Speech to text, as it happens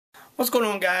What's going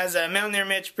on, guys? Mountaineer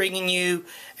Mitch bringing you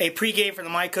a pregame for the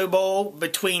Maaco Bowl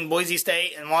between Boise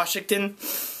State and Washington.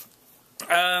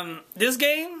 These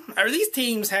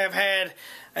teams have had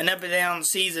an up and down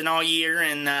season all year,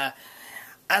 and I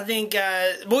think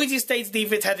Boise State's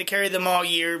defense had to carry them all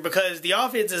year because the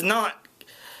offense is not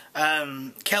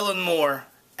Kellen Moore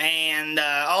and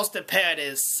Austin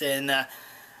Pettis and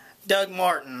Doug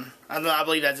Martin. I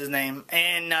believe that's his name.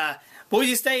 And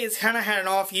Boise State has kind of had an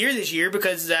off year this year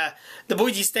because the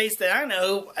Boise States that I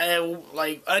know,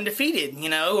 like undefeated,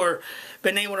 or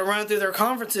been able to run through their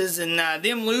conferences, and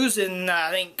them losing,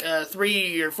 I think,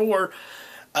 3 or 4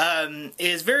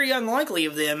 is very unlikely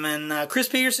of them. And Chris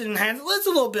Peterson it's a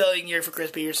little building year for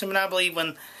Chris Peterson, but I believe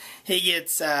when he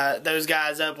gets those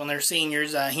guys up when they're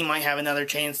seniors, he might have another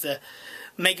chance to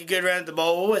make a good run at the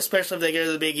bowl, especially if they go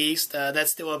to the Big East.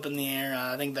 That's still up in the air.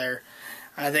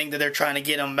 I think that they're trying to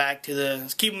get them back to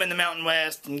keep them in the Mountain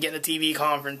West and get a TV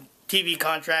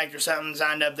contract or something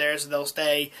signed up there so they'll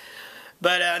stay.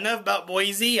 But enough about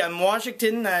Boise.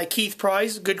 Washington, Keith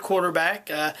Price, good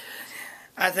quarterback.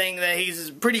 I think that he's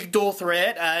a pretty dual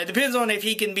threat. It depends on if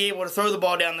he can be able to throw the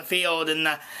ball down the field, and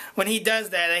when he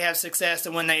does that, they have success,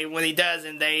 and when he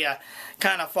doesn't, they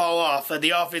kind of fall off.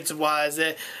 The offensive wise,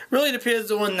 it really depends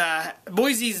on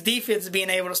Boise's defense being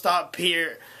able to stop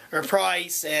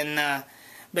Price and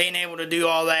being able to do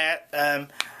all that.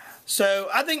 So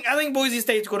I think Boise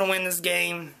State's going to win this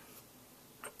game,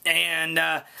 and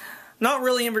not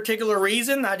really in particular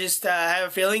reason. I just have a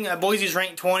feeling Boise's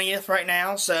ranked 20th right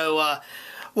now, so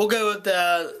we'll go with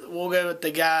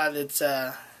the guy that's.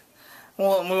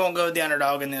 Well, we won't go with the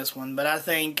underdog in this one, but I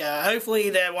think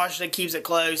hopefully that Washington keeps it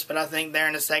close. But I think there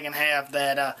in the second half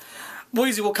that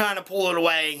Boise will kind of pull it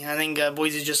away. I think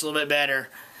Boise's just a little bit better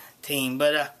team,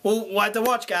 but we'll have to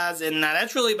watch, guys, and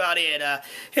that's really about it.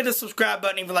 Hit the subscribe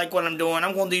button if you like what I'm doing.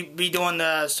 I'm going to be doing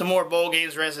some more bowl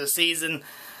games the rest of the season,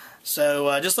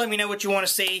 so just let me know what you want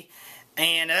to see,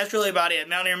 and that's really about it.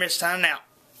 Mountaineer Mitch signing out.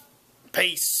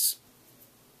 Peace.